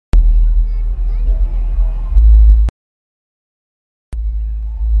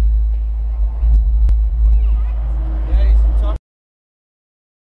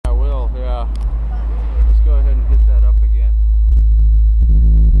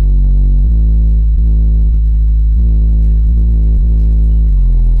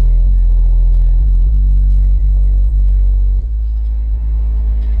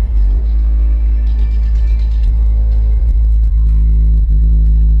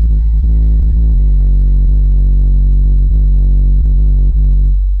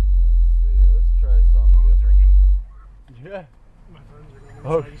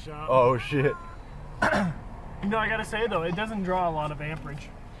Oh shit. You know, I gotta say though, it doesn't draw a lot of amperage.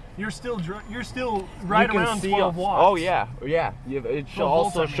 You're still right around 12 watts. Oh yeah, yeah. It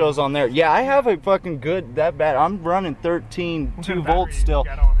also shows on there. Yeah, I have a fucking good that bad. I'm running 13 2 volts still.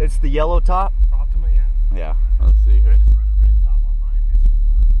 It's the yellow top. Optima, yeah. Yeah. Let's see here. I just run a red top on mine. It's just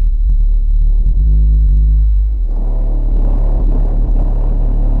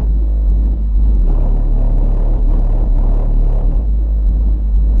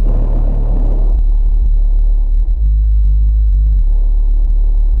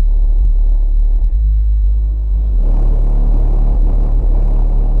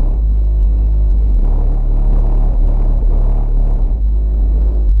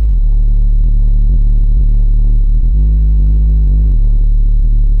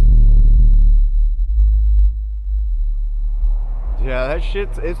Yeah, that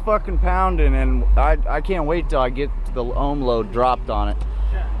shit's it's fucking pounding, and I can't wait till I get the ohm load dropped on it.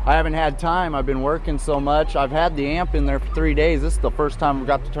 Yeah. I haven't had time. I've been working so much. I've had the amp in there for 3 days. This is the first time I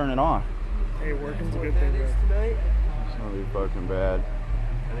got to turn it on. Hey, working's a good thing, bro. It's gonna be fucking bad.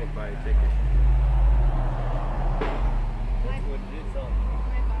 I didn't buy a ticket.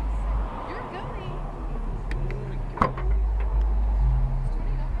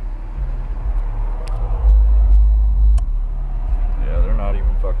 Yeah, they're not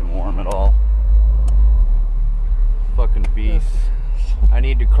even fucking warm at all. Fucking beast. I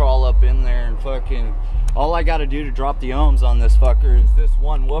need to crawl up in there and fucking... All I gotta do to drop the ohms on this fucker is this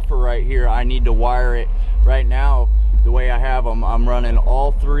one woofer right here. I need to wire it. Right now, the way I have them, I'm running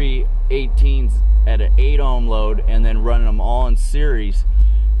all three 18s at an 8 ohm load and then running them all in series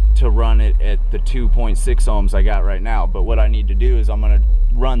to run it at the 2.6 ohms I got right now. But what I need to do is I'm gonna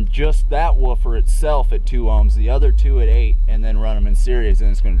run just that woofer itself at 2 ohms, the other two at 8, and then run them in series,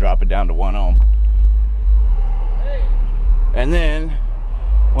 and it's gonna drop it down to 1 ohm. And then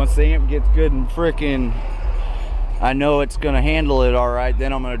once the amp gets good and frickin', I know it's gonna handle it all right,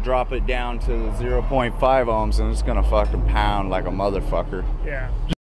 then I'm gonna drop it down to 0.5 ohms and it's gonna fucking pound like a motherfucker. Yeah.